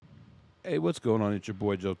Hey, what's going on? It's your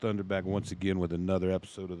boy Joe Thunder back once again with another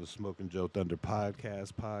episode of the Smoking Joe Thunder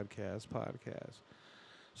podcast.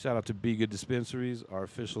 Shout out to Be Good Dispensaries, our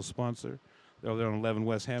official sponsor. They're over there on 11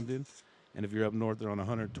 West Hampton. And if you're up north, they're on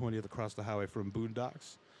 120th across the highway from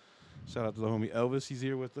Boondocks. Shout out to the homie Elvis. He's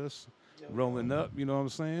here with us, rolling up, you know what I'm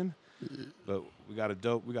saying? But we got a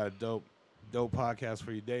dope podcast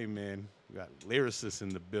for you today, man. We got lyricists in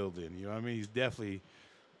the building, you know what I mean? He's definitely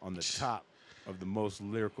on the top of the most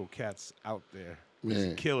lyrical cats out there.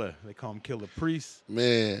 Man, Killah. They call him Killah Priest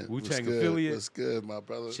man, Wu what's Tang good? affiliate. What's good, my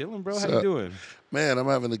brother? Chilling, bro. What's How you up? doing? Man, I'm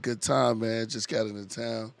having a good time, man. Just got into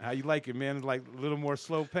town. How you like it, man? It's like a little more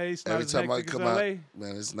slow pace, not Every as time I hectic as come LA. out,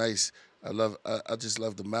 man, it's nice. I just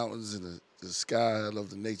love the mountains and the sky. I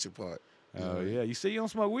love the nature part. Oh yeah. You say you don't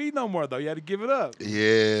smoke weed no more though. You had to give it up.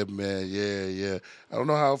 Yeah, man. Yeah. I don't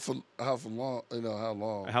know how for long. How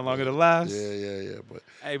long? How long but it'll last? Yeah. But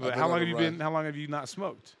Hey, but I've how been long on have a you run. been? How long have you not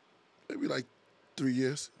smoked? Maybe like 3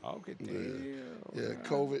 years. Okay, Yeah. damn. Yeah, man.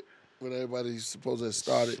 COVID when everybody's supposed to have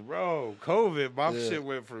started. Bro, COVID, my Yeah. shit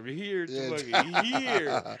went from here to Yeah. fucking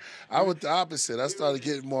here. I went the opposite. I started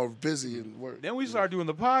getting more busy and work. Then we started doing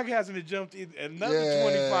the podcast and it jumped another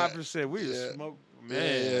 25%. We just Yeah. smoked, Yeah,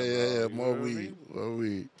 man. Bro, you know More what I weed. mean? More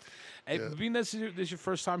weed. Hey, Yeah. being this your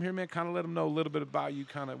first time here, man, kind of let them know a little bit about you,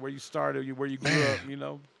 kind of where you started, where you grew up, you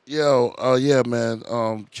know. Yeah, man.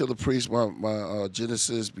 Killah Priest, my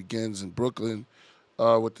genesis begins in Brooklyn,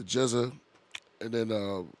 with the Jizza, and then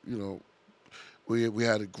we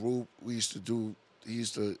had a group. We used to do.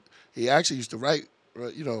 He actually used to write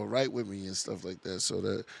with me and stuff like that. So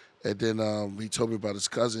that, and then he told me about his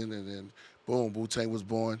cousin, and then boom, Wu Tang was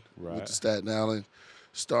born. Went Right. to Staten Island,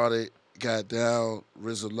 started, got down.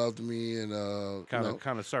 RZA loved me, and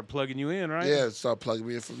Kind of start plugging you in, right? yeah, started plugging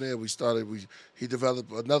me in from there. He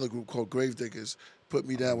developed another group called Gravediggers, put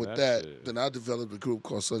me down with that that. shit. Then I developed a group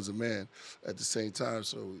called Sons of Man at the same time.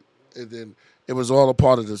 So, and then it was all a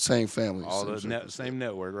part of the same family. All the circles. same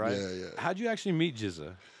network, right? Yeah. How'd you actually meet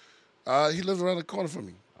Jizza? He lived around the corner from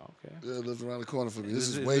me. Okay. Yeah, lived around the corner from me. This Is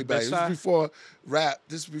is it way the back. best This is side? before rap.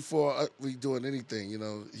 This is before we doing anything. He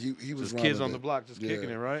was Just around kids a on the bit. block, just kicking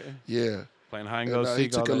it, right? Yeah. Playing hide and And go he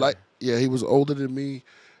seek, all took a that. like. Yeah, he was older than me,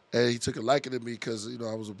 and he took a liking to me because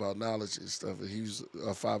I was about knowledge and stuff, and he was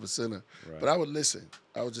a 5%er. Right. But I would listen.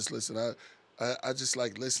 I would just listen. I just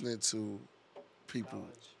like listening to people.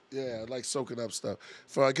 Yeah, I like soaking up stuff.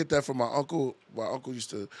 I get that from my uncle. My uncle used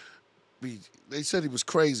to be. They said he was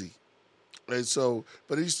crazy, and so,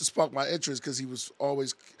 but it used to spark my interest because he was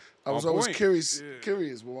always. I was On always point. curious. Yeah.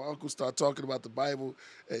 Curious when my uncle started talking about the Bible,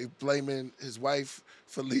 and blaming his wife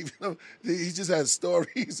for leaving him. He just had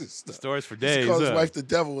stories and stuff. Stories for He used to days. call his huh? wife the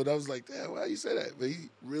devil, and I was like, "Damn, why you say that?" But he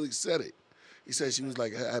really said it. He said she was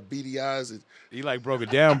like had beady eyes, and He like broke it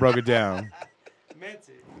down. Meant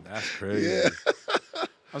it. That's crazy. yeah,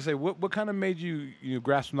 I'll say, what kind of made you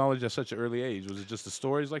grasp knowledge at such an early age? Was it just the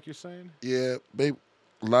stories, like you're saying? yeah, babe,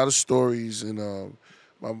 a lot of stories, and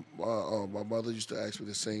my mother used to ask me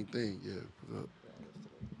the same thing. Yeah,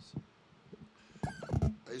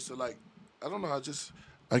 I used to like. I don't know.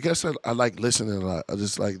 I guess I like listening a lot. I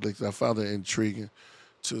just like I found it intriguing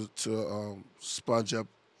to sponge up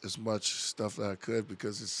as much stuff that I could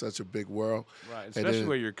because it's such a big world. Right, And especially then-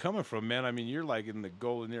 where you're coming from, man. I mean, you're like in the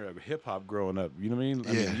golden era of hip hop growing up. You know what I mean?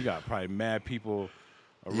 I Yeah. mean, you got probably mad people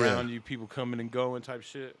Yeah. around you, people coming and going type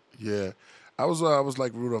shit. Yeah, I was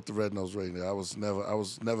like Rudolph the Red-Nosed Reindeer. I was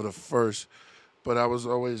never the first, but I was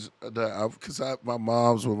always because my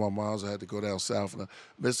mom's were my mom's. I had to go down south and I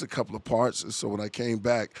missed a couple of parts. And so when I came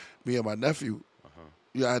back, me and my nephew,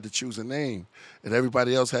 I had to choose a name, and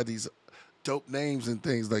everybody else had these dope names and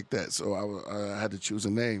things like that. So I had to choose a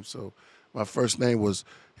name. So my first name was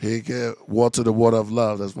Walter the Water of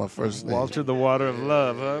Love. That's my first name. Walter the Water of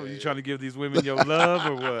Love, huh? You trying to give these women your love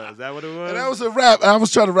or what? Is that what it was? And that was a rap. I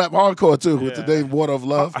was trying to rap hardcore too with the Yeah. name Water of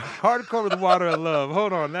Love. Hardcore with the Water of Love.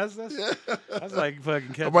 Hold on, that's like fucking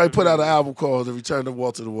I catching. might the put out an finger. album called "The Return of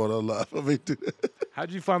Walter the Water of Love." I mean, How'd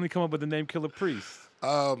you finally come up with the name Killah Priest?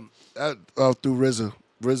 through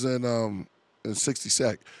RZA and 60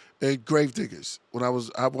 Sec, and Gravediggers.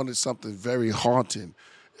 I wanted something very haunting,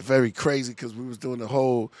 very crazy because we was doing the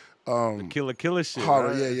whole Killer shit. horror,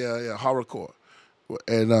 right? yeah, horrorcore.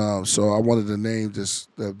 And so I wanted a name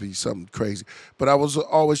just that'd be something crazy. But I was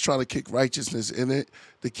always trying to kick righteousness in it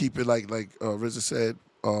to keep it like RZA said,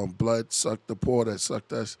 blood sucked the poor that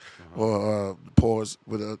sucked us, or pores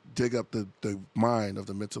would dig up the mind of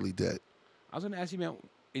the mentally dead. I was gonna ask you, man.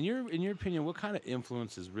 In your opinion, what kind of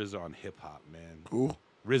influence is RZA on hip hop, man? Cool.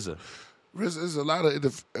 RZA. RZA is a lot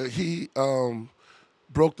of he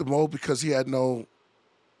broke the mold because he had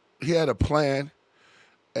a plan,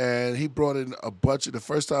 and he brought in a bunch of the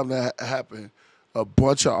first time that happened, a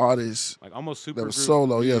bunch of artists Like almost super that was group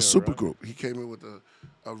solo, yeah, deal, super right? group. He came in with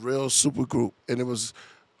a real super group, and it was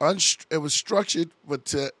it was structured, but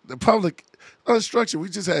to the public unstructured. We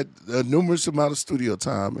just had a numerous amount of studio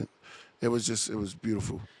time, and it was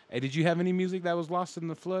beautiful. Hey, did you have any music that was lost in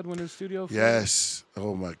the flood when the studio flooded? Yes.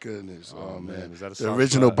 Oh my goodness. Oh, Oh, man. man, is that a The soft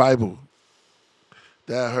original spot? Bible.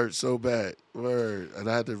 That hurt so bad. Word. And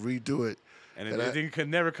I had to redo it. And And it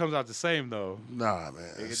never comes out the same though. nah,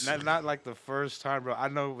 man. Not like the first time, bro. I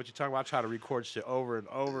know what you're talking about. I try to record shit over and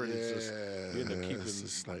over, and it's just you end up keeping. It's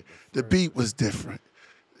just like the first. beat was different.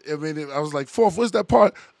 I mean, I was like, fourth, what's that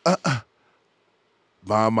part?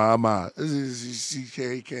 Ma.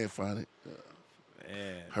 He can't find it.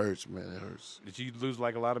 Man, Hurts, man. It hurts. did you lose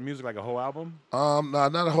like a lot of music, like a whole album? Nah,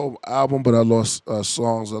 not a whole album, but I lost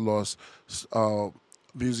songs. I lost uh,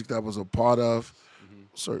 music that was a part of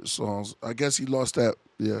certain songs. I guess he lost that.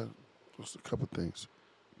 Yeah, lost a couple things.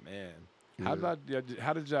 Man, Yeah.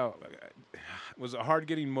 how did y'all? Was it hard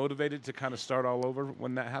getting motivated to kind of start all over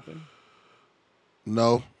when that happened?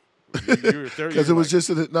 No, You were 30. because it was just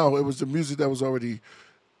no. It was the music that was already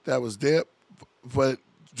that was there, but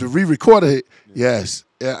to re-record it, yes,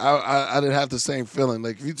 yeah. I didn't have the same feeling.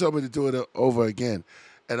 Like if you told me to do it over again,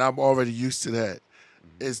 and I'm already used to that,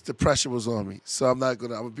 it's the pressure was on me. So I'm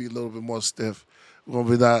gonna be a little bit more stiff. I'm gonna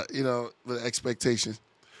be not, with expectations.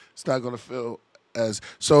 It's not gonna feel as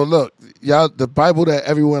so. Look, y'all, the Bible that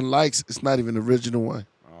everyone likes, it's not even the original one.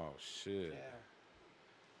 Oh shit.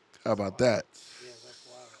 How about that? Yeah, that's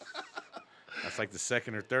wild. That's like the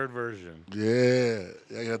second or third version. Yeah,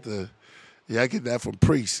 I get that from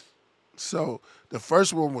Priest. So the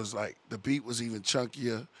first one was like the beat was even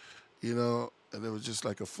chunkier, and it was just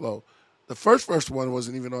like a flow. The first one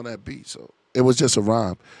wasn't even on that beat, so it was just a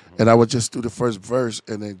rhyme, and I would just do the first verse,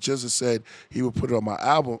 and then Jizza said he would put it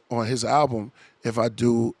on his album, if I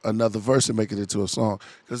do another verse and make it into a song,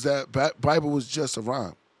 because that Bible was just a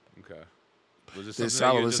rhyme. Okay. Was it Then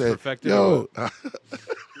something that you Solomon just said, perfected? Or "Yo, what?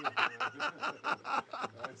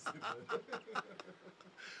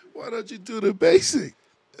 why don't you do the basic?"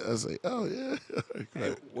 I was like, "Oh yeah."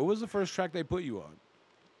 Hey, what was the first track they put you on?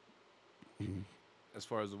 Mm-hmm. As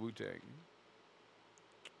far as the Wu Tang.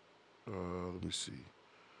 Let me see.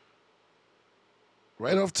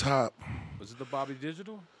 Right off top, Was it the Bobby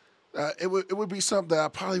Digital? it would be something that I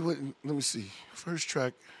probably wouldn't. Let me see. First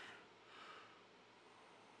track.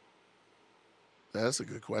 That's a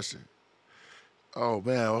good question. Oh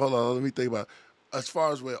man, hold on. Let me think about. As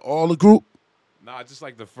far as with all the group, Nah, just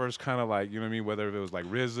like the first kind of like, you know what I mean? Whether it was like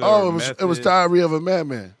RZA oh, or it was Method. Diary of a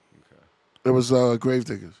Madman. Okay. It was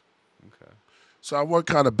Gravediggers. Okay. So I worked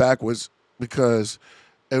kind of backwards because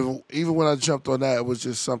even when I jumped on that, it was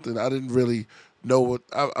just something I didn't really know what.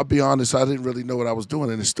 I'll be honest, I didn't really know what I was doing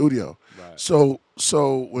in the studio. Right. So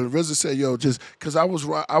when RZA said, "Yo," just because I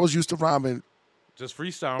was used to rhyming Just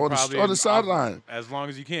freestyle on probably the sideline. as long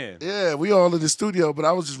as you can. Yeah, we all in the studio, but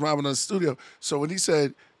I was just rhyming on the studio. So when he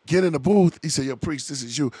said, "Get in the booth," he said, "Yo, Priest, this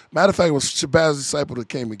is you." Matter of fact, it was Shabazz Disciple that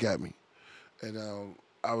came and got me. And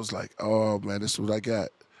I was like, "Oh, man, this is what I got.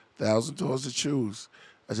 1,000 doors to choose."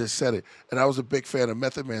 I just said it. And I was a big fan of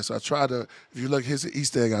Method Man, so I tried to, if you look, here's the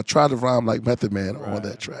Easter egg, I tried to rhyme like Method Man on Right.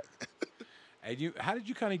 that track. And how did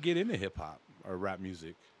you kind of get into hip hop or rap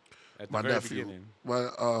music at the My very nephew, beginning?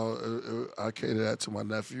 I catered that to my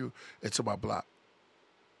nephew and to my block.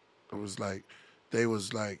 It was like, they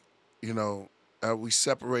was like, we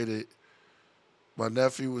separated. My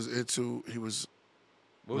nephew was he was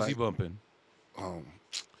What was he like, bumping?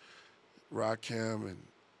 Rakim and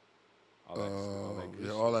All that good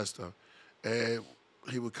all shit. that stuff. And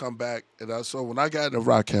he would come back, and so when I got into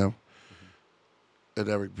Rakim and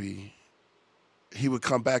Eric B, he would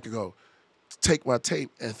come back and go, take my tape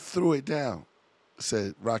and threw it down. I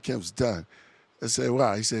said, Rakim's done. I said,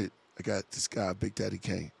 why? He said, I got this guy, Big Daddy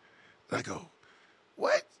Kane. And I go,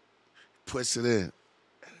 what? Puts it in.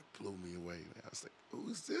 And it blew me away, man. I was like,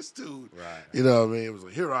 who's this dude? Right. You know what I mean? It was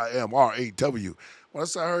like, here I am, R-A-W.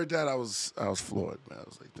 Once I heard that, I was floored, man. I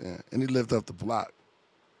was like, damn. And he lived up the block.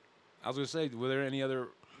 I was gonna say, were there any other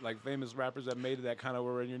like famous rappers that made it that kind of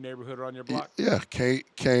were in your neighborhood or on your block? Yeah,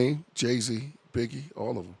 Kane, Jay-Z, Biggie,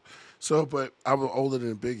 all of them. So, but I was older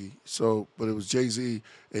than Biggie. So, but it was Jay-Z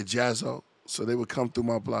and Jazzo. So they would come through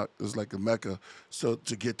my block. It was like a mecca. So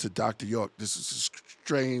to get to Dr. York, this is a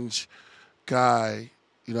strange guy.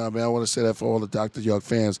 You know what I mean? I want to say that for all the Dr. York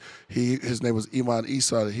fans. His name was Iman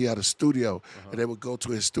Issa. He had a studio, and they would go to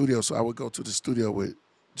his studio. So I would go to the studio with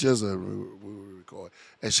Jizza and we would record.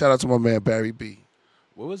 And shout out to my man Barry B,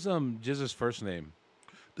 What was Jizza's first name?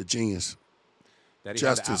 the genius. That he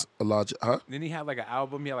had Justice, a large, huh? then he had like an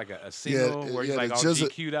album. He had like a Yeah, single where he's yeah, like the all Jizza-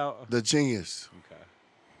 GQ'd out. The Genius. Okay.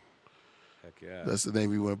 Heck yeah. That's the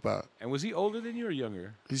name he went by. And was he older than you or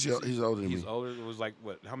younger? He's older than He's me. older. It was like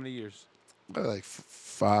what? How many years? Like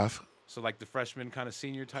 5. So like the freshman kind of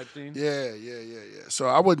senior type thing. Yeah. So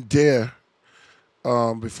I wouldn't dare.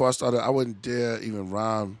 Before I started, I wouldn't dare even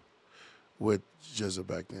rhyme with Jizza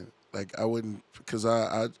back then. Like I wouldn't, because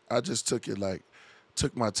I just took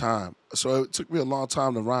my time. So it took me a long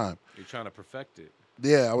time to rhyme. You're trying to perfect it.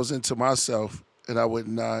 Yeah, I was into myself, and I would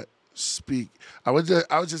not speak. I would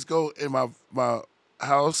just go in my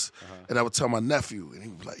house, and I would tell my nephew, and he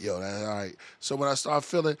was like, "Yo, that's all right." So when I started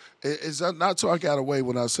feeling, it's not till I got away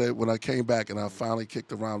when I came back and I finally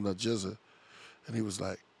kicked around the Jizza, and he was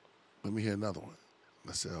like, "Let me hear another one."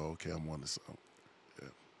 And I said, "Oh, okay, I'm on this song."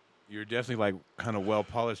 You're definitely like kind of well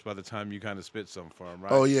polished by the time you kind of spit something for him, right?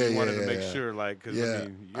 Oh, yeah, You wanted to yeah, make yeah. sure, like, because Yeah. I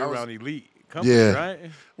mean, you're I was- around elite company, Yeah. right?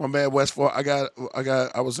 My man West Fork,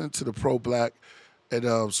 I was into the pro black, and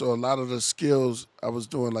so a lot of the skills I was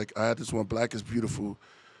doing, like I had this one, Black is Beautiful,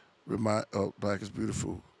 Black is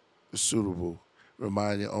Beautiful, is suitable.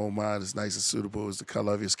 Remind your own mind is nice and suitable as the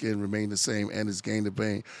color of your skin remain the same and is gain the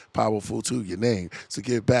bane powerful to your name. So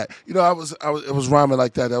get back. You know, it was rhyming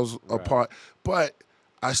like that. That was a Right. part. But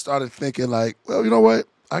I started thinking like, well, you know what?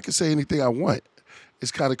 I can say anything I want.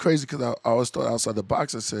 It's kind of crazy because I always thought outside the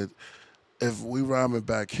box. I said, if we rhyming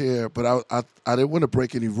back here, but I didn't want to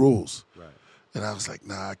break any rules. Right. And I was like,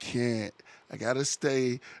 nah, I can't. I gotta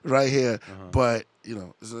stay right here. But you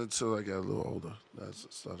know, it's until I got a little older, that's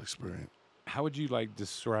a started experience. How would you like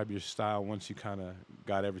describe your style once you kind of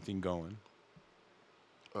got everything going?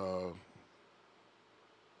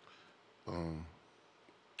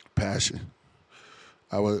 Passion.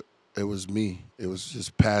 It was me. It was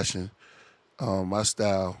just passion. My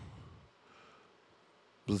style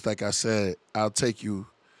was like I said, I'll take you.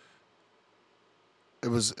 It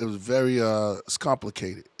was very it's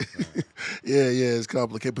complicated. yeah, it's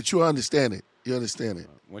complicated. But you understand it. You understand it.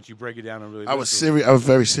 Once you break it down and really, I was listen to it. serious. I was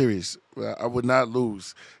very serious. I would not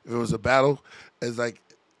lose. If it was a battle, it's like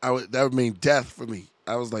that would mean death for me.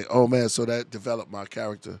 I was like, oh man, so that developed my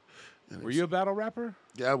character. And Were you a battle rapper?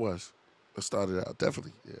 Yeah, I was. I started out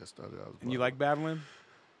definitely. Yeah, I started out. And you like battling?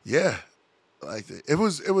 Yeah, I liked it. It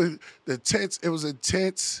was the tense. It was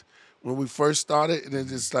intense when we first started, and then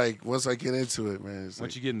just like once I get into it, man. It's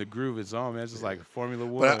Once like, you get in the groove, it's on, man. It's just like Formula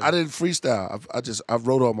One. but I didn't freestyle. I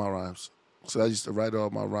wrote all my rhymes. So I used to write all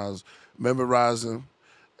my rhymes, memorize them,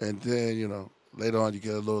 and then later on you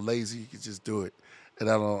get a little lazy, you can just do it. And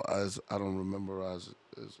I don't memorize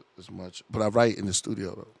it as much, but I write in the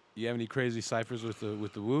studio though. You have any crazy ciphers with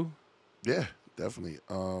the Wu? Yeah, definitely.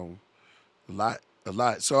 A lot.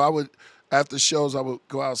 So I would, after shows, I would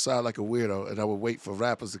go outside like a weirdo, and I would wait for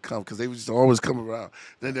rappers to come because they used to always come around.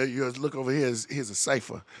 Then you look over here, here's a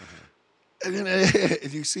cipher. And then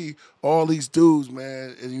and you see all these dudes,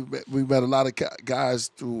 man, and we met a lot of guys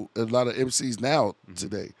through a lot of MCs now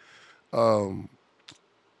today. I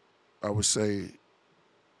would say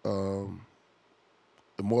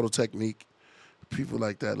Immortal Technique, people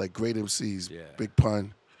like that, like great MCs, Yeah. Big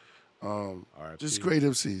Pun. RIP. Just great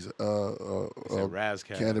MCs.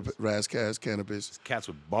 Razzcast. Razzcast, Cannabis. Cats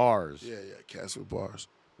with bars. Yeah, cats with bars.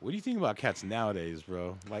 What do you think about cats nowadays,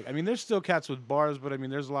 bro? Like, I mean, there's still cats with bars, but I mean,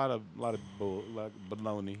 there's a lot of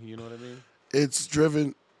baloney. You know what I mean?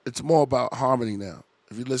 It's more about harmony now.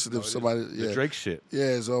 If you listen to somebody, The Drake shit. yeah,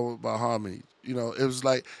 it's all about harmony. It was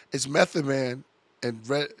like it's Method Man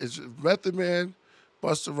it's Method Man,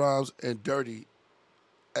 Busta Rhymes, and Dirty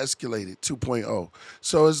escalated 2.0.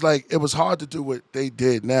 So it's like it was hard to do what they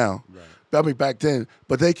did now. Right. I mean back then,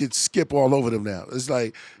 but they could skip all over them now. It's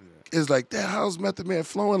like damn, how's Method Man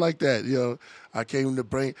flowing like that? I came to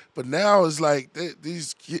bring, but now it's like the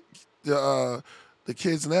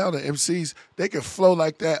kids now, the MCs, they can flow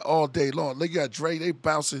like that all day long. They got Dre, they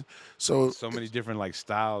bouncing. So many different like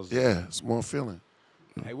styles. yeah, it's more feeling.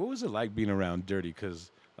 Hey, what was it like being around Dirty?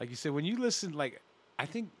 Because, like you said, when you listen, like I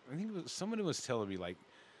think somebody was telling me like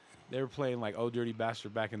they were playing like "Oh Dirty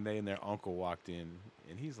Bastard" back in the day, and their uncle walked in,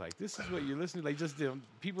 and he's like, "This is what you're listening to." Like, just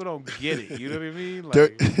people don't get it. You know what I mean?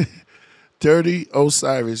 Like, Dirty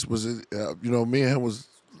Osiris was, me and him was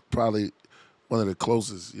probably one of the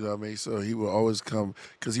closest. You know what I mean? So he would always come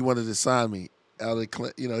because he wanted to sign me. Out of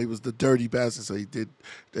he was the dirty bastard, so he did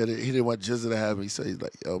that. He didn't want Jizza to have me, so he's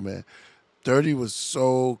like, "Yo, man." Dirty was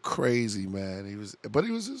so crazy, man. But he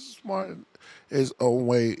was just smart in his own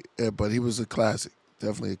way. But he was a classic,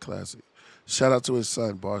 definitely a classic. Shout out to his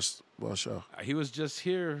son, Boss Shaw. he was just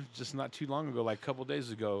here not too long ago, like a couple days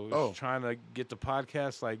ago, trying to get the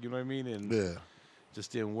podcast, like, you know what I mean? And Yeah,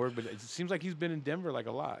 just didn't work. But it seems like he's been in Denver like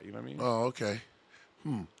a lot. You know what I mean? Oh, okay.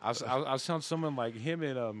 I was telling someone like him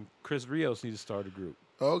and Chris Rios need to start a group.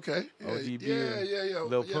 Okay. ODB Yeah, and yeah, yeah.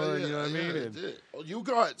 Lil yeah, Pun, yeah, you know what I mean? yeah, And- yeah. Oh, you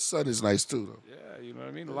got son is nice too, though. Yeah, you know what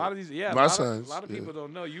I mean. A lot of these, yeah, My a sons, lot of yeah. people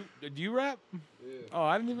don't know. You do you rap? Yeah. Oh,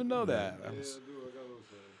 I didn't even know that. Yeah, I do. I got those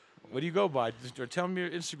things. What do you go by? Just, or tell me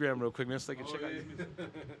your Instagram real quick, man, so they can check out your music.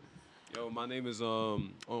 Yo, my name is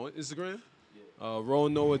on Instagram. Roll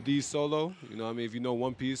Noah D Solo. You know what I mean? If you know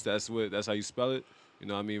One Piece, that's how you spell it. You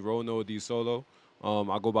know what I mean? Roll Noah D Solo.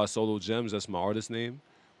 I go by Solo Gems. That's my artist name.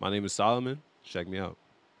 My name is Solomon. Check me out.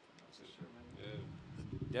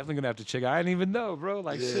 Definitely gonna have to check. I didn't even know, bro.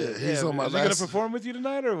 Like Yeah, shit. he's on my Is he gonna last- perform with you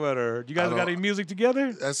tonight or what? Or you guys I got don't- any music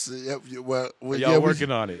together? That's well, Are yeah, y'all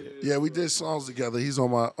working on it? Yeah, we did songs together. He's on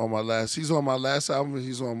my last album.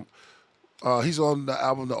 He's on the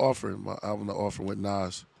album The Offering. My album The Offering with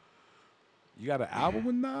Nas. You got an album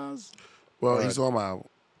with Nas? Well, Or he's a- on my album.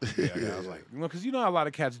 Yeah, I was like, because you know how a lot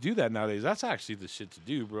of cats do that nowadays. That's actually the shit to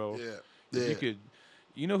do, bro. Yeah, If yeah. you could,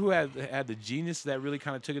 you know who had the genius that really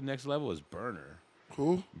kind of took it next level was Burner.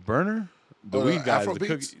 Who? Burner, the Oh, the weed guy,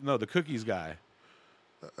 Afrobeats? the cookies guy.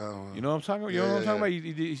 You know what I'm talking about? You Yeah, know what I'm yeah, talking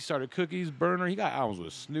yeah. about? He started Cookies, Burner. He got albums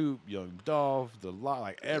with Snoop, Young Dolph, The Lot,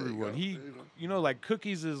 like everyone. go, He, there you go. you know, like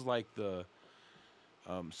Cookies is like the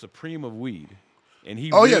supreme of weed, and he.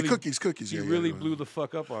 Oh really, yeah, cookies. He Yeah, really yeah, blew the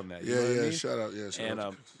fuck up on that. You Yeah, know what yeah. I mean? Shout out, yeah. Shout And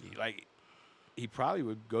out. he probably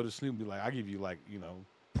would go to Snoop and be like, "I give you like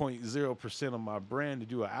 0.0% of my brand to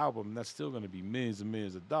do an album, and that's still going to be millions and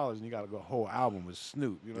millions of dollars, and you got to go a whole album with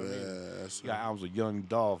Snoop." You know what I mean? Yeah, that's You got albums with Young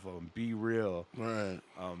Dolph, Be Real, right.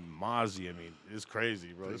 Mozzie. I mean, it's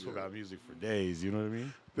crazy, bro. This fool got music for days. You know what I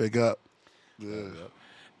mean? Big up. Yeah. Yep.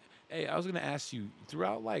 Hey, I was gonna ask you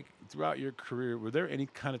throughout your career, were there any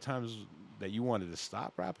kind of times that you wanted to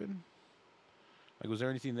stop rapping? Like, was there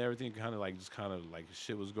everything kind of like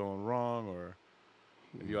shit was going wrong, or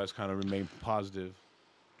have you guys kind of remained positive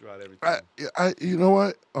throughout everything? You know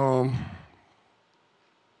what?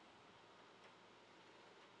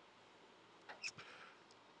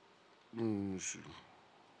 Shoot.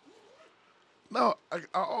 No, I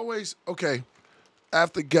always okay.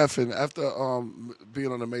 After Geffen, after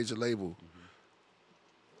being on a major label,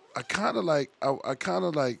 I kind of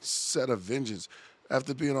like set a vengeance.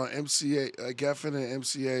 After being on MCA, Geffen and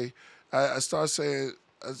MCA, I started saying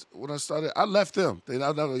when I started, I left them. I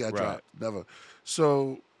never got dropped, never.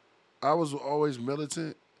 So I was always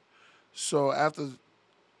militant. So after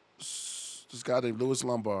this guy named Louis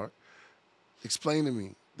Lombard explained to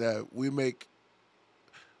me that we make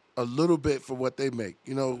a little bit for what they make.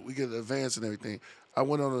 You know, we get advance and everything. I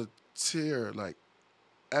went on a tier like,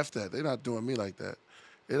 F that. They're not doing me like that.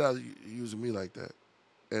 They're not using me like that.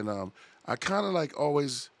 And I kind of like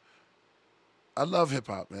always, I love hip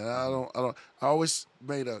hop, man. I always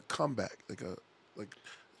made a comeback, like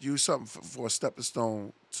use something for a stepping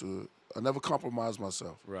stone to, I never compromised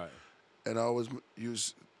myself. Right. And I always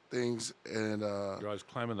use things and You're always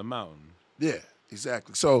climbing the mountain. yeah,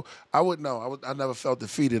 exactly. So I would know. I never felt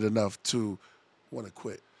defeated enough to want to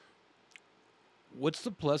quit. What's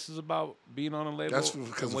the pluses about being on a label? That's because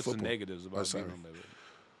and of what's the football. negatives about being on a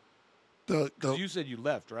label? 'Cause you said you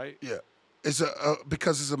left, right? Yeah, it's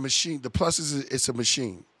because it's a machine. The plus is it's a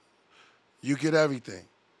machine. You get everything.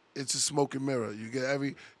 It's a smoke and mirror. You get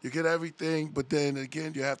everything, but then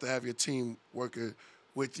again, you have to have your team working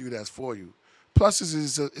with you. That's for you. Plus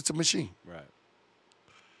is it's a machine. Right.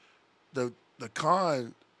 The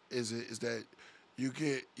con is that you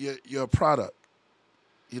get you're a product.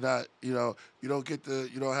 You're not, you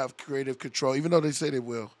don't have creative control, even though they say they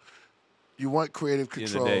will. You want creative the end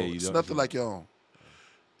of the control. day, you It's don't- nothing like your own.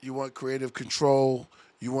 You want creative control.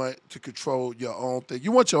 You want to control your own thing.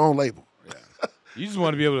 You want your own label. You just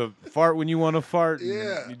want to be able to fart when you want to fart. And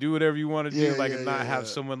Yeah. You do whatever you want to do, Yeah, like yeah, and not yeah, have yeah.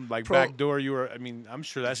 someone like Pro- backdoor you. Or I mean, I'm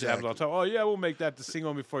sure that shit happens all the time. Oh yeah, we'll make that the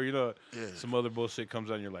single before you know it. Yeah. Some other bullshit comes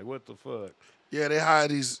out and you're like, what the fuck? Yeah, they hire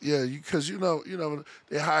these. Yeah, because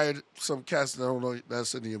they hired some cats that don't know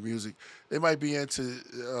that's into your music. They might be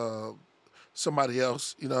into somebody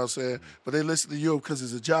else. You know what I'm saying? But they listen to you because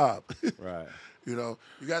it's a job. Right.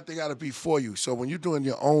 They got to be for you. So when you're doing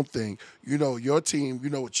your own thing, you know your team, you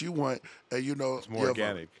know what you want, and you know It's more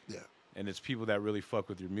organic. Yeah, And it's people that really fuck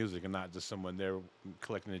with your music and not just someone there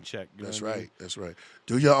collecting a check. You know that's what I mean? right. That's right.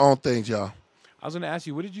 Do your own things, y'all. I was going to ask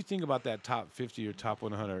you, what did you think about that top 50 or top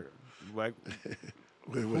 100? Like,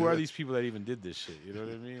 who are these people that even did this shit? You know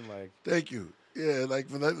what I mean? Like, Thank you. Yeah, like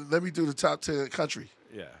let me do the top 10 country.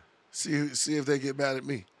 yeah. See if they get mad at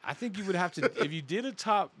me. I think you would have to, if you did a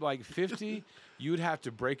top like 50, you would have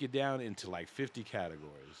to break it down into like 50 categories.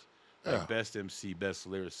 Like Yeah. best MC, best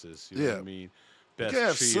lyricist, you know what I Yeah. mean? best can't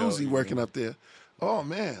have trio, Susie you working know. up there. Oh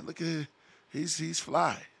man, look at he's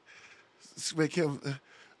fly. Let's make him.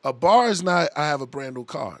 A bar is not. I have a brand new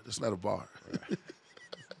car. It's not a bar.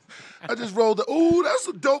 I just rolled the. Ooh, that's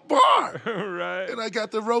a dope bar. Right. And I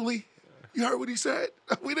got the rollie. You heard what he said?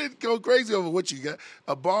 We didn't go crazy over what you got.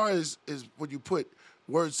 A bar is when you put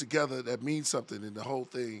words together that mean something, and the whole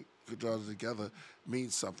thing drawn together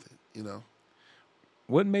means something. You know.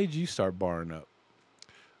 What made you start barring up?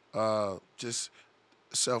 Just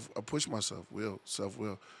I push myself, self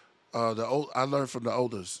will. I learned from the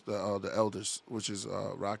elders, which is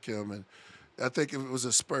Rakim, and I think it was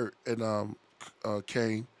a spurt, and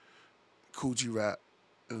Kane, Coogee Rap,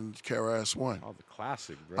 and KRS One. Oh, the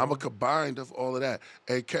classic, bro. I'm a combined of all of that,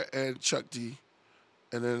 and Chuck D,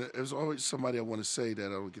 and then there's always somebody I want to say that I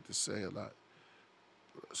don't get to say a lot.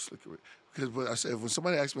 Slick Rick, because I said when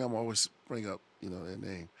somebody asks me, I'm always bring up their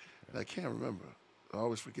name, and I can't remember. I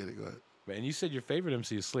always forget it. Go ahead. And you said your favorite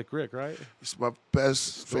MC is Slick Rick, right? It's my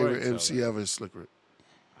best favorite MC Storyteller. ever is Slick Rick.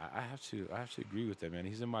 I have to agree with that, man.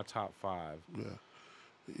 He's in my top 5. Yeah,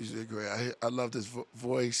 he's great. I love his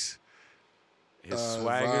voice, His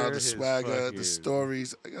vibe, the swagger, fucking- the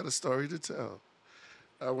stories. I got a story to tell.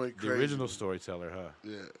 I went The crazy. original storyteller, huh?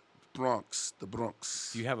 Yeah, the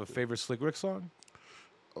Bronx. Do you have a favorite Slick Rick song?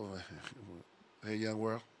 Oh, Hey Young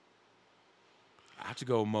World. I have to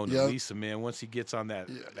go with Mona Yeah. Lisa, man. Once he gets on that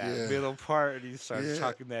Yeah. middle part and he starts Yeah.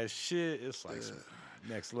 talking that shit, it's like some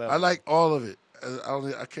next level. I like all of it.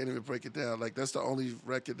 I can't even break it down. Like that's the only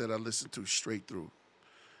record that I listen to straight through,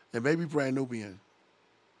 and maybe Brand Nubian.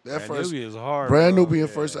 That Brand first Nubian is hard. Brand bro. Nubian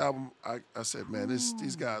Yeah. first album, I said, man,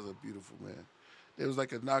 these guys are beautiful, man. It was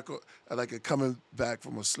like a like a coming back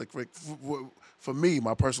from a Slick Rick. For me,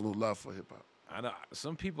 my personal love for hip hop. I know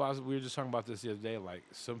some people. We were just talking about this the other day. Like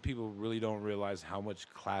some people really don't realize how much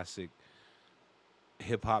classic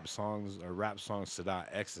hip hop songs or rap songs Sadat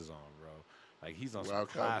X is on, bro. Like he's on some Wild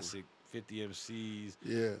Cowboy. classic 50 MCs.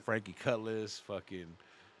 Yeah. Frankie Cutlass, fucking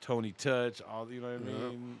Tony Touch, all you know what I Yeah.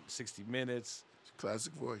 mean. 60 Minutes.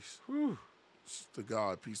 Classic voice. Whew. It's the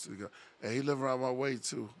God, peace to the God. And he lived around my way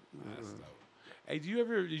too. That's dope. Hey, did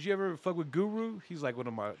you ever fuck with Guru? He's like one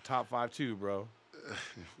of my top 5 too, bro.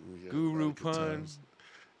 Yeah, Guru like good Pun. times.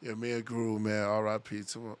 Yeah, me and Guru, man, R.I.P.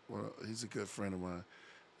 He's a good friend of mine.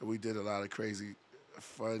 And we did a lot of crazy,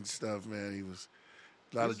 fun stuff, man. He was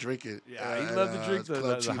a lot of drinking. Yeah, he loved to drink the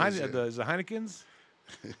Club Cheetahs, is it Heinekens.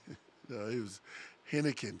 No, he was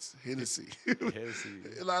Hennessy. Hennessy.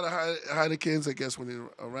 A lot of Heinekens, I guess, when he was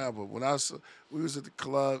around. But when we was at the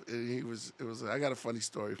club, and I got a funny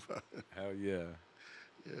story about it. Hell yeah.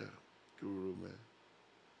 Yeah, Guru, man.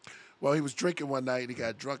 Well, he was drinking one night and he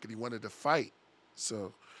got drunk and he wanted to fight.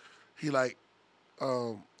 So he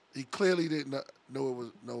he clearly didn't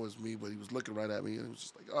know it was me, but he was looking right at me and he was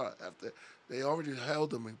just like, oh, after they already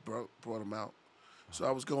held him and brought him out. So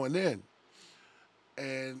I was going in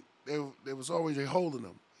and they was already holding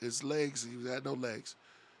him. His legs, he had no legs.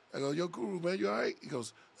 I go, yo, Guru, man, you all right? He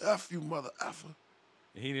goes, F you, mother effer.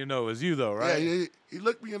 He didn't know it was you though, right? Yeah, he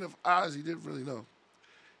looked me in the eyes. He didn't really know.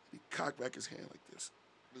 He cocked back his hand like this.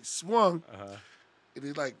 He swung, and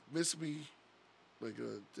he like missed me. Like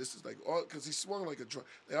this is like all because he swung like a drunk.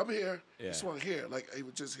 Like, I'm here. Yeah. He swung here. Like he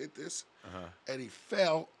would just hit this, and he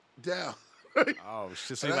fell down. Right? Oh, it's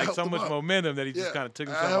just And I like helped so him much up. momentum that he just kind of took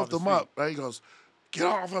himself I helped off him his feet. up. Right? He goes, get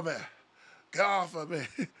off of me. Get off of me.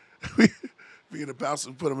 Me and the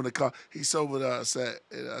bouncer put him in the car. He sobered up. I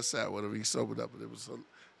sat with him. He sobered up, and it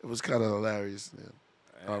was kind of hilarious. Yeah.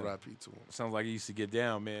 R.I.P. to him. Sounds like he used to get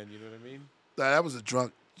down, man. You know what I mean? That was a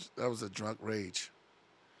drunk rage.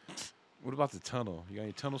 What about the tunnel? You got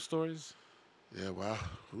any tunnel stories? Yeah, wow.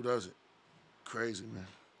 Who does it? Crazy, man.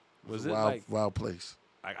 Was a it wild, like wild place?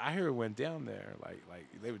 like I hear it went down there. Like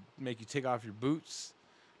they would make you take off your boots,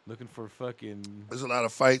 looking for fucking. There's a lot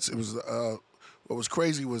of fights. It was what was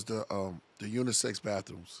crazy was the unisex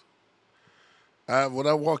bathrooms. When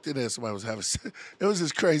I walked in there, somebody was having. It was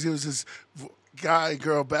just crazy. It was this guy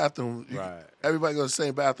girl bathroom. Right. Everybody go to the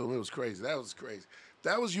same bathroom. It was crazy. That was crazy.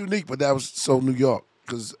 That was unique, but that was so New York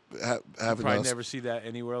because having Probably us. never see that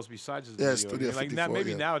anywhere else besides just Yeah, New York. Studio Like 54,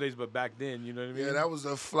 maybe yeah. nowadays, but back then, you know what I mean? Yeah, that was the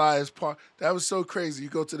flyest part. That was so crazy. You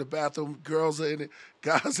go to the bathroom, girls are in it,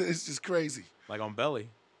 guys are in it. It's just crazy. Like on Belly.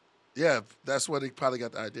 Yeah, that's where they probably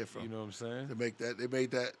got the idea from. You know what I'm saying? They made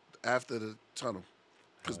that after the tunnel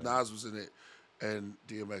because Nas was in it and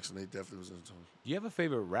DMX, and they definitely was in the tunnel. Do you have a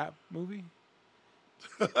favorite rap movie?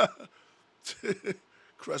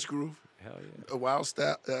 Crush Groove, Hell yeah. a Wild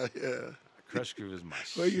Style, yeah. Crush Groove is my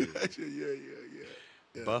Well, shit.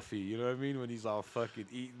 yeah. Buffy, you know what I mean? When he's all fucking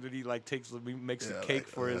eating, when he like makes some Yeah, cake like,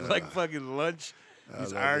 for his like fucking lunch. I He's love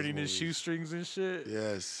those ironing his movies. shoestrings and shit.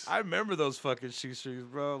 Yes. I remember those fucking shoestrings,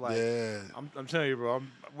 bro. Like, Yeah. I'm telling you, bro.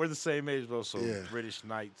 We're the same age, bro. So Yeah. British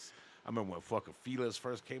Knights. I remember when fucking Feelers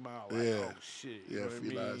first came out. Like, Yeah. oh shit, you Yeah, know what I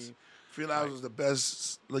Felines. mean? Felines Like- was the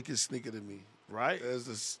best looking sneaker to me. Right?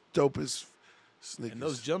 That's the dopest sneakers. And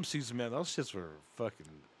those jumpsuits, man, those shits were fucking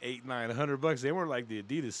 $800-900. They weren't like the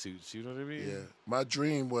Adidas suits. You know what I mean? Yeah. My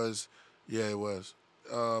dream was, yeah, it was.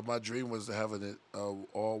 My dream was to have an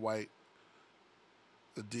all white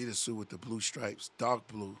Adidas suit with the blue stripes, dark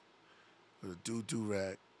blue, with a do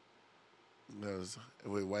rag. That was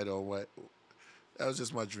with white on white. That was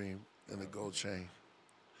just my dream, and a gold chain.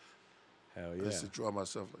 Hell I yeah. used to draw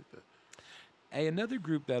myself like that. Hey, another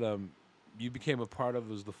group that you became a part of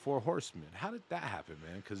was the Four Horsemen. How did that happen,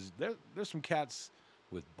 man? Because there's some cats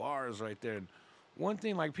with bars right there. And one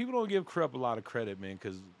thing, like, people don't give Corrupt a lot of credit, man,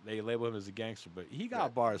 because they label him as a gangster, but he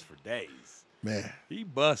got bars for days. Man, He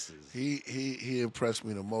busts. he impressed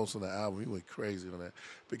me the most on the album. He went crazy on that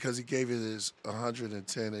because he gave it his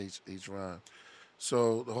 110 each rhyme.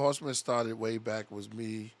 So the Horsemen started way back was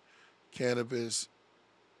me, Cannabis,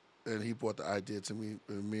 and he brought the idea to me.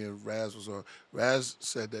 And me and Raz was on. Raz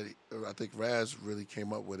said that I think Raz really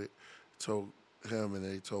came up with it. Told him, and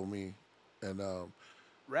they told me, and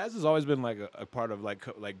Raz has always been like a part of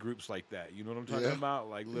like groups like that. You know what I'm talking Yeah.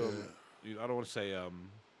 about? Like little. Yeah. I don't want to say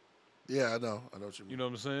yeah, I know what you mean. You know what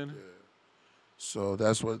I'm saying? Yeah. So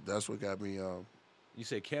that's what got me. You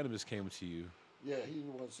say Cannabis came to you. Yeah, he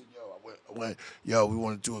the one said, I went, yo, we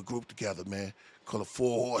want to do a group together, man. Called the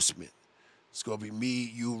Four Horsemen. It's gonna be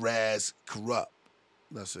me, you, Raz, Corrupt.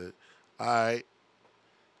 That's it. All right.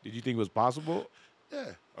 Did you think it was possible? Yeah.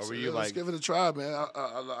 Or So, were yeah, you let's like- give it a try, man.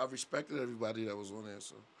 I respected everybody that was on there,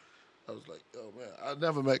 so I was like, yo, man, I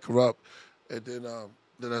never met Corrupt, and then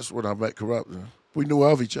that's when I met Corrupt. We knew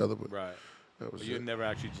of each other, but Right. that was But you it. had never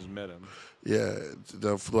actually just met him. Yeah,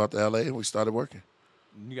 then flew out to LA and we started working.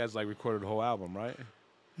 You guys like recorded the whole album, right?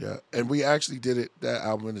 Yeah, and we actually did that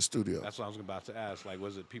album in the studio. That's what I was about to ask. Like,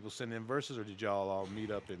 was it people sending in verses, or did y'all all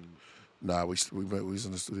meet up and? Nah, we was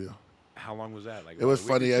in the studio. How long was that? Like, It was a week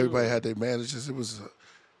or funny. two, Everybody or- had their managers. It was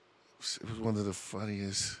one of the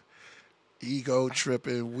funniest ego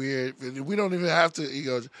tripping weird. We don't even have to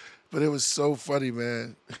ego, but it was so funny,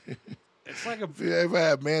 man. It's like a Everybody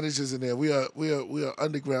had managers in there. We are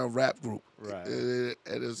underground rap group, Right. And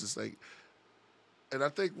it was just like, and I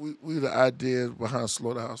think we were the idea behind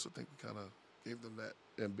Slaughterhouse. I think we kind of gave them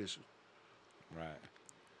that ambition. right.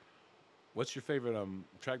 What's your favorite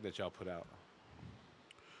track that y'all put out?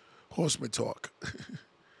 Horseman Talk.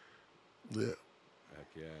 Yeah. Heck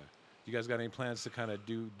yeah. You guys got any plans to kind of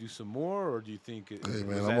do some more, or do you think Hey, was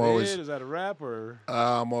man, that I'm always- it? Is that a rap or?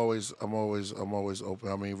 I'm always open.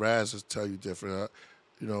 I mean, Raz will tell you different.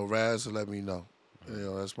 Raz will let me know.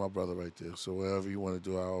 That's my brother right there. So whatever you want to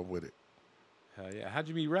do, I'm with it. Hell yeah. How'd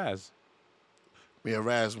you meet Raz? Me and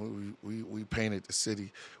Raz, we painted the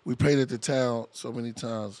city. We painted the town so many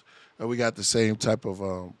times, and we got the same type of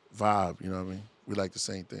vibe. You know what I mean? We like the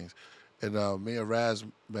same things. And me and Raz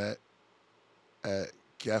met at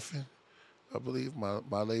Geffen, I believe,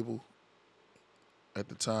 my label at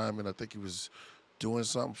the time, and I think he was doing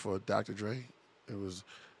something for Dr. Dre. And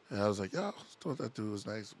I was like, yo, I thought that dude was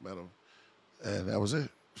nice. Met him, and that was it.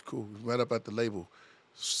 It was cool. We met up at the label.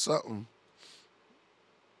 Something.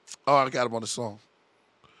 Oh, I got him on the song.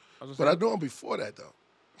 I was But gonna I say, knew him before that, though.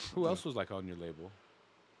 who else was like on your label?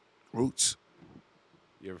 Roots.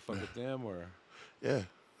 You ever fuck with them or? Yeah.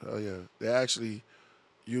 Oh, yeah. They actually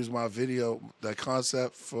used my video, that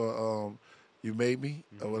concept for You Made Me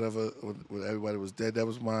or whatever, when everybody was dead. That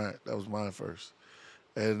was mine first.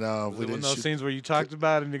 And Was we it one didn't of those shoot. scenes where you talked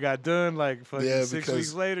about it and it got done like fucking Yeah, 6 because-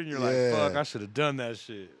 weeks later and you're yeah. like, fuck, I should have done that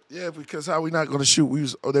shit. Yeah, because how we not going to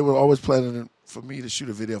shoot? They were always planning for me to shoot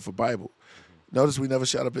a video for Bible. Notice we never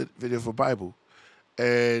shot a video for Bible.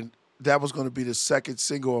 And that was going to be the second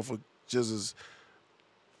single off of Jizz's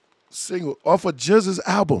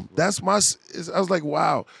album. That's I was like,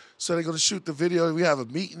 wow. So they're going to shoot the video. We have a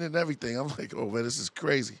meeting and everything. I'm like, oh, man, this is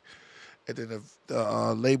crazy. And then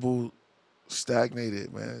the label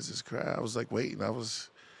stagnated, man. It's just crazy. I was like waiting. I was,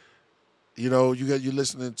 you're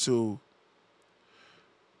listening to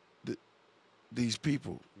these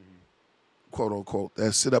people, quote unquote,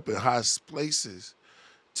 that sit up in high places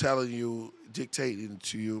telling you, dictating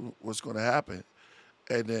to you what's going to happen.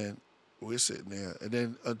 And then we're sitting there. And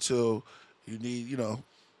then until you need,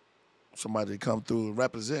 somebody to come through and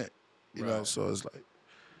represent, you know. Right. So it's like,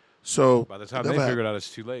 so By the time never they hap- figured out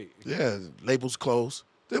it's too late. yeah, labels closed.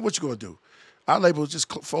 Then what you gonna do? Our label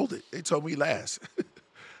just folded. They told me last. I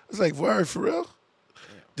was like, word, for real?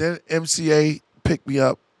 Then MCA picked me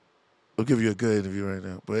up I'll give you a good interview right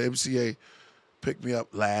now. But MCA picked me up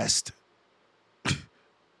last.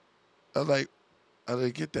 I was like, I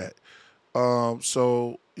didn't get that.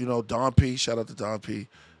 So, Don P, shout out to Don P,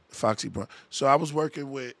 Foxy Brown. So I was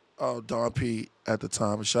working with Don P at the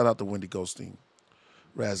time, and shout out to Wendy Goldstein.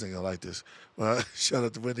 Raz ain't gonna like this. Shout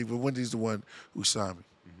out to Wendy, but Wendy's the one who signed me.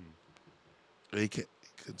 He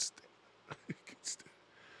couldn't stand. He couldn't stand.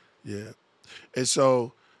 Yeah. And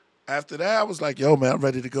so after that, I was like, yo, man, I'm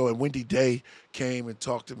ready to go. And Wendy Day came and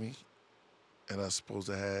talked to me, and I suppose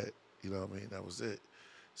I had, that was it.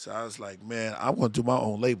 So I was like, man, I want to do my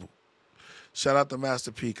own label. Shout out to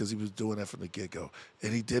Master P because he was doing that from the get-go.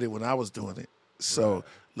 And he did it when I was doing it. So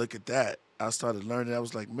Look at that. I started learning. I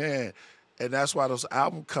was like, man. And that's why those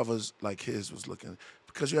album covers like his was looking.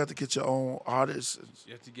 Because you have to get your own artists.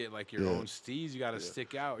 You have to get like your own steez. You got to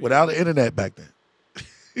stick out. Without the internet back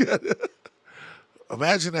then.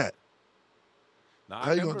 Imagine that. Now,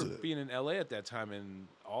 How I you remember gonna do that? being in LA at that time, and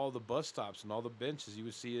all the bus stops and all the benches, you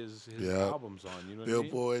would see his albums on. You know what I mean?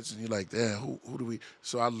 Billboards, and you're like, damn, who do we?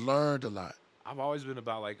 So I learned a lot. I've always been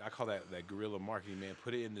about, like, I call that guerrilla marketing, man.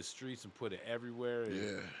 Put it in the streets and put it everywhere. And, Yeah.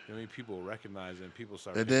 You know what I mean? People will recognize it, and people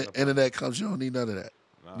start. And picking then up on it. internet comes, you don't need none of that.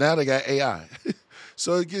 Nah. Now they got AI.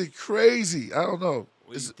 So it gets crazy. I don't know.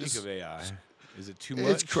 What do you think of AI? Is it too much?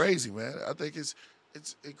 It's crazy, man. I think it's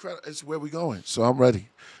incredible. It's where we're going. So I'm ready.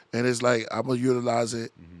 And it's like I'm gonna utilize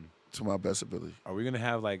it to my best ability. Are we gonna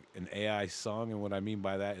have like an AI song? And what I mean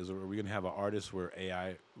by that is, are we gonna have an artist where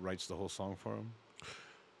AI writes the whole song for him?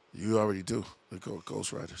 You already do. They're called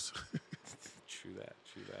ghostwriters. True that.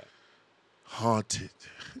 Haunted.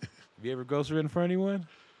 Have you ever ghostwritten for anyone?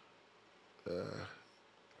 Or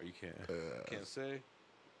you can't say?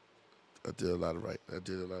 I did a lot of writing. I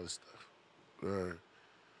did a lot of stuff.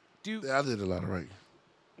 Dude, I did a lot of writing.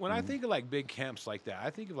 when I think of like big camps like that, I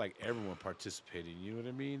think of like everyone participating. You know what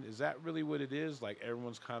I mean? Is that really what it is? Like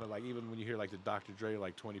everyone's kind of like, even when you hear like the Dr. Dre,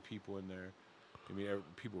 like 20 people in there. I mean,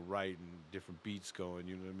 people writing, different beats going.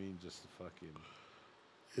 You know what I mean? Just the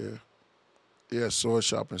fucking. Yeah, sword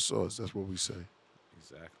sharpening swords. That's what we say.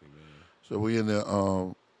 Exactly, man. So we in there.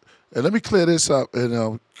 And let me clear this up,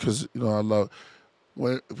 and because I love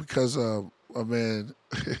because my man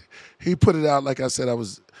he put it out like I said. I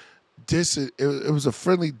was dissing. It was a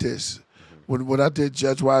friendly diss when I did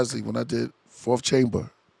Judge Wisely, when I did Fourth Chamber.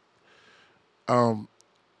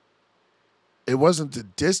 It wasn't to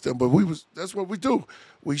diss them, but that's what we do.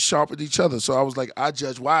 We sharpened each other. So I was like, I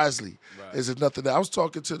judge wisely. Right. Is it nothing that I was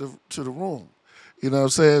talking to the room? You know what I'm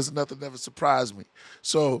saying? It's nothing that ever surprised me.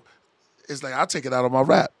 So it's like I take it out on my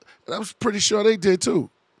rap. And I was pretty sure they did too.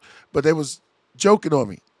 But they was joking on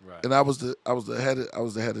me. Right. And I was the head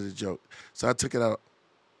of the joke. So I took it out.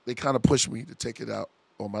 They kind of pushed me to take it out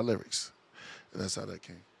on my lyrics. And that's how that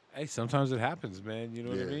came. Hey, sometimes it happens, man. You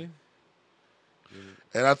know what I Yeah. mean?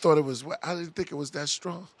 And I thought I didn't think it was that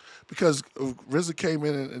strong. Because RZA came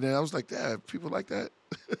in and then I was like, damn, people like that?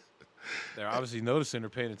 They're obviously noticing or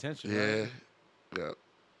paying attention. Yeah. Right? Yeah.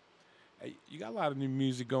 Hey, you got a lot of new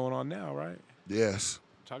music going on now, right? Yes.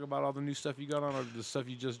 Talk about all the new stuff you got on, or the stuff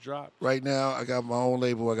you just dropped. Right now, I got my own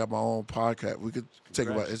label. I got my own podcast. We could take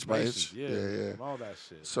about inch by inch. Yeah. All that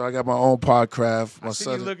shit. So I got my own podcast. My I see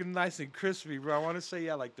son. you looking nice and crispy, bro. I want to say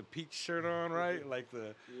you had like the peach shirt on, right? Like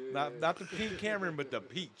the not the pink Cameron, but the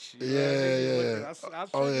peach. You know what I mean? Yeah. I'll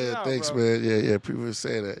Oh check it yeah, out, thanks, bro. man. Yeah. People were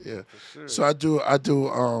saying that. Yeah. For sure. So I do.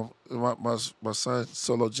 My son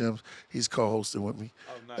Solo Gems. He's co-hosting with me.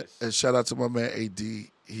 Oh, nice. And shout out to my man AD.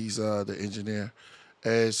 He's the engineer.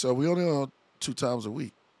 And so we only on 2 times a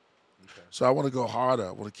week. Okay. So I want to go harder.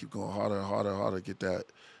 I want to keep going harder and harder and harder. Get that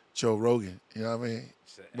Joe Rogan. You know what I mean?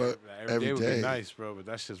 But every day would day. be nice, bro. But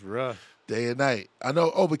that's just rough. Day and night. I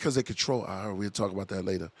know. Oh, because they control. I heard we'll talk about that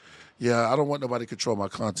later. Yeah, I don't want nobody to control my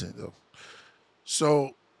content though.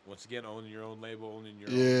 So Once again, owning your own label, owning your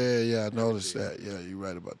own. yeah, I noticed that. Yeah, you're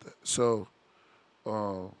right about that. So,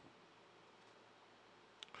 I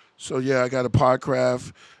got a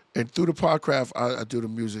podcast, and through the podcast, I do the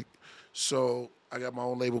music. So I got my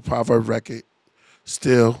own label, Proverb Record,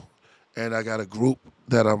 still, and I got a group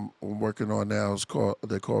that I'm working on now.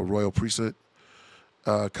 They're called Royal Priesthood.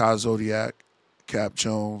 Kai Zodiac, Cap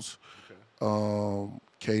Jones,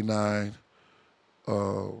 K9,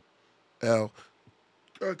 L.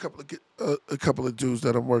 A couple of dudes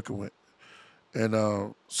that I'm working with,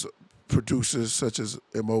 and producers such as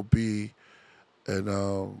MOB,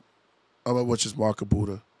 and which is Marka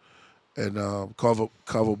Buddha, and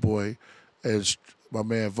Cover Boy, and my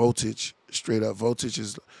man Voltage. Straight up, Voltage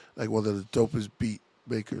is like one of the dopest beat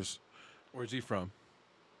makers. Where's he from?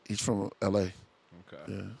 He's from LA. Okay.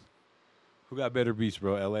 Yeah. Who got better beats,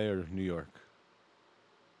 bro? LA or New York?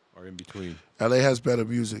 or in between? LA has better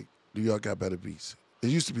music. New York got better beats. It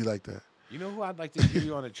used to be like that. You know who I'd like to hear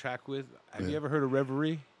you on a track with? Have you ever heard of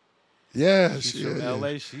Reverie? Yeah, She's from yeah.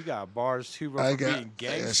 LA. She got bars too, bro, for being Yeah,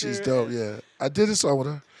 gangster. she's dope. Yeah, I did a song with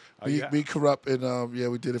her. Oh, you Me, Corrupt, and yeah,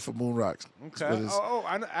 we did it for Moon Rocks. Okay.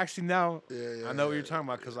 I know, actually now Yeah, I know what you're talking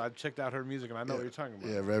about because I checked out her music and I know what you're talking about.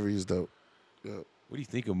 Yeah, Reverie is dope. Yeah. What do you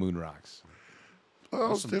think of Moon Rocks?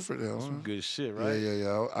 Oh, it's different now. Some good shit, Yeah, right?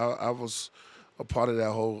 yeah. I was a part of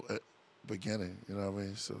that whole beginning. You know what I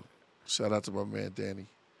mean? So, shout out to my man Danny.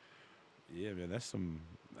 Yeah, man, that's some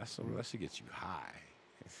that should get you high,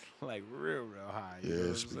 like real high. You know Yeah, what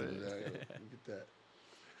I'm speaking saying? of that, look at that.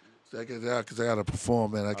 Second out because I got to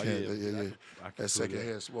perform, man. I can't. I can That feel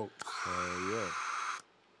secondhand smoke. Yeah.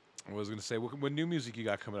 I was gonna say, what new music you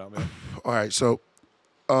got coming out, man? All right, so,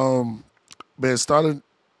 man, starting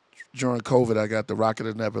during COVID, I got the Rocket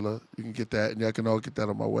and Nebula. You can get that, and y'all can all get that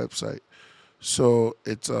on my website. So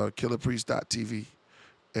it's KillahPriest.tv,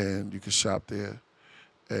 and you can shop there.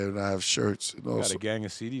 And I have shirts. And You got also, a gang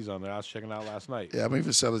of CDs on there. I was checking out last night. yeah, I'm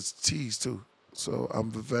even selling teas too. So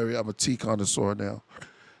I'm a tea connoisseur now,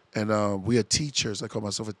 and we are teachers. I call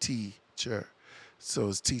myself a teacher. So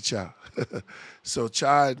it's teacher. So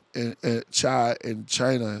chai in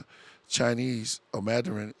China, Chinese or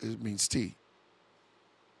Mandarin, it means tea.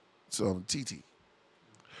 So I'm TT.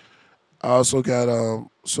 I also got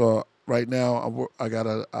so right now I got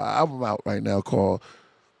a album out right now called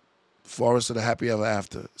Forest of the Happy Ever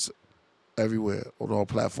After. It's everywhere on all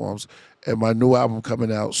platforms, and my new album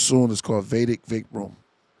coming out soon is called Vedic Vic Room.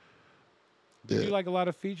 Do you like a lot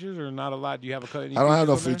of features or not a lot? Do you have any I don't have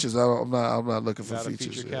no on there? features. I'm not looking for Not a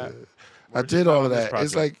features. feature cat? I Where's did your all on of this that.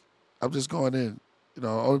 It's project? like I'm just going in. You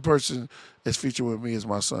know, only person that's featured with me is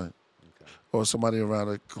my son, or somebody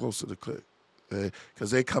around close to the clique,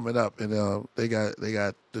 because they coming up and they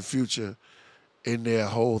got the future in their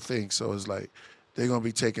whole thing. So it's like they're gonna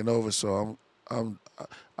be taking over. So I'm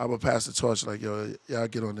gonna pass the torch. Like y'all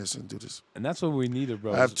get on this and do this. And that's what we needed,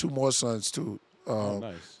 bro. I have two more sons too.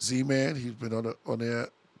 Nice. Z-Man, he's been on there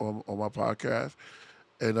on my podcast,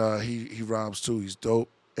 and he rhymes too. He's dope.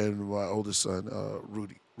 And my oldest son,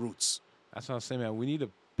 Rudy Roots. That's what I'm saying, man. We need to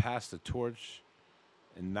pass the torch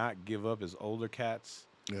and not give up as older cats.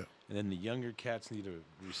 Yeah. And then the younger cats need to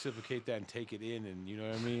reciprocate that and take it in, and you know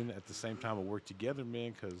what I mean. At the same time, we'll work together,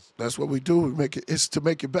 man. Because That's what we do. We make it. It's to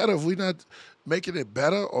make it better. If we're not making it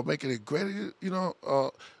better or making it greater,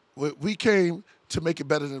 we came to make it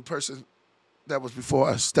better than the person that was before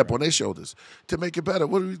us. Step on their shoulders to make it better.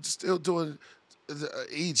 What are we still doing?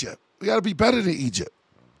 Egypt. We got to be better than Egypt.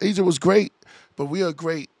 Egypt was great, but we are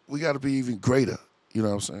great. We got to be even greater. You know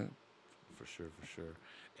what I'm saying? for sure.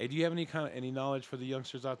 Hey, do you have any knowledge for the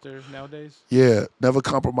youngsters out there nowadays? Yeah. Never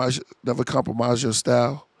compromise. Never compromise your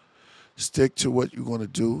style. Stick to what you're going to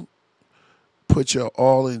do. Put your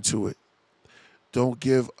all into it. Don't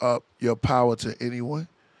give up your power to anyone.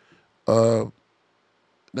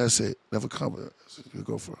 That's it. Never compromise. You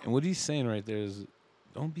go for it. And what he's saying right there is,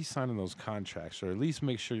 don't be signing those contracts, or at least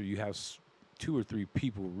make sure you have 2 or 3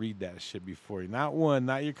 people read that shit before you. Not one,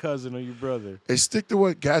 not your cousin or your brother. And stick to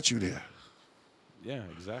what got you there. Yeah,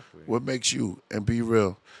 exactly. What makes you, and be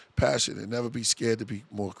real, passionate. Never be scared to be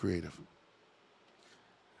more creative.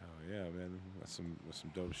 Oh yeah, man. That's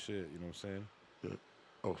some dope shit. You know what I'm saying? Yeah.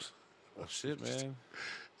 Oh shit, man.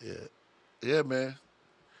 Yeah, man.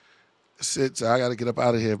 That's it. So I got to get up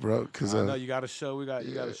out of here, bro. Cause I know you got a show. You got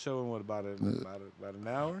a show in what about an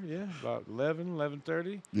hour? Yeah, about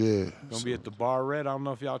 11:30. Yeah. Gonna be at the Bar Red. I don't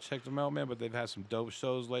know if y'all checked them out, man, but they've had some dope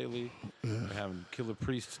shows lately. They're having Killah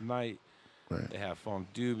Priest tonight. Right. They have Funk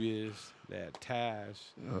Dubious. They had Tash,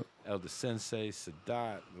 Elder Sensei,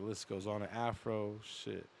 Sadat. The list goes on. Afro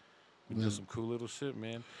shit. We do some cool little shit,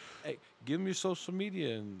 man. Hey, give them your social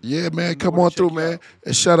media and Yeah, man. and Come where to on check through, you man. out.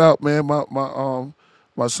 And shout out, man.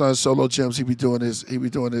 My son Solo Gems. He be doing his. It's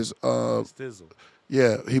Thizzle.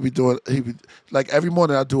 Yeah, he be like every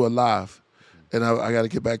morning I do a live, and I got to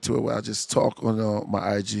get back to it where I just talk on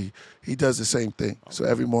my IG. He does the same thing. So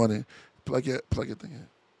every morning, plug your thing in.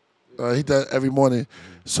 He does every morning.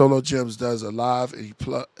 Solo Gems does a live, and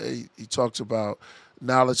he talks about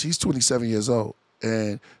knowledge. He's 27 years old,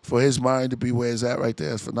 and for his mind to be where it's at right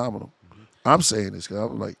there is phenomenal. I'm saying this because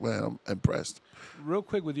I'm like, man, I'm impressed. Real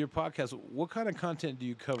quick with your podcast, what kind of content do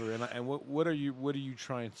you cover, and what are you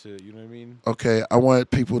trying to, you know what I mean? Okay, I want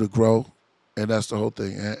people to grow, and that's the whole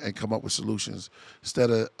thing, and come up with solutions instead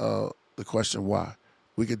of the question why.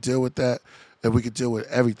 We could deal with that, and we could deal with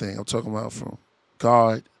everything. I'm talking about from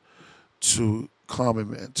God to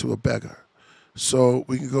common man to a beggar. So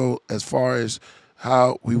we can go as far as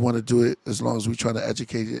how we want to do it as long as we're trying to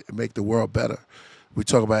educate it and make the world better. We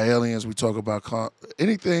talk about aliens. We talk about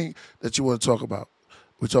anything that you want to talk about.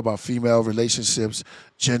 We talk about female relationships,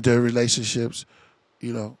 gender relationships,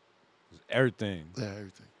 you know, Everything. yeah,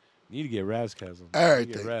 everything. Need to get Razkaz on there. Need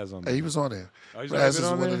to get Everything. Raz on Hey, there. he was on there. Oh, he's Raz already been is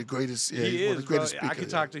on one there? of the greatest. Yeah, He he's one of is, the bro. greatest I speakers. could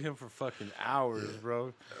talk to him for fucking hours,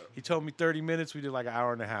 bro. He told me 30 minutes. We did like an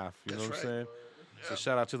hour and a half. You know what I'm saying? So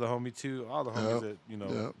shout out to the homie too. All the homies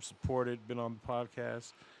that supported, been on the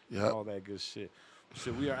podcast, all that good shit.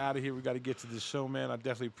 So we are out of here. We got to get to this show, man. I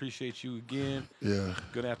definitely appreciate you again. Yeah.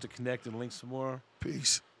 Gonna have to connect and link some more.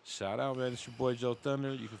 Peace. Shout out, man. It's your boy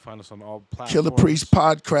JoeThunder. You can find us on all platforms. Killah Priest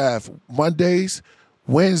Podcraft Mondays,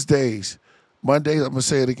 Wednesdays. Mondays. I'm gonna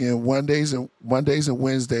say it again. Mondays and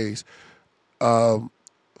Wednesdays.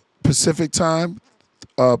 Pacific time.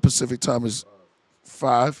 Pacific time is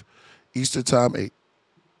 5. Eastern time 8.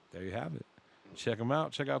 There you have it. Check him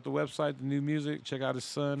out. Check out the website, the new music. Check out his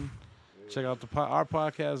son. Check out our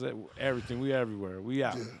podcast. Everything. We everywhere. We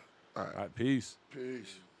out. Yeah. All right. Peace.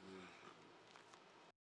 Peace.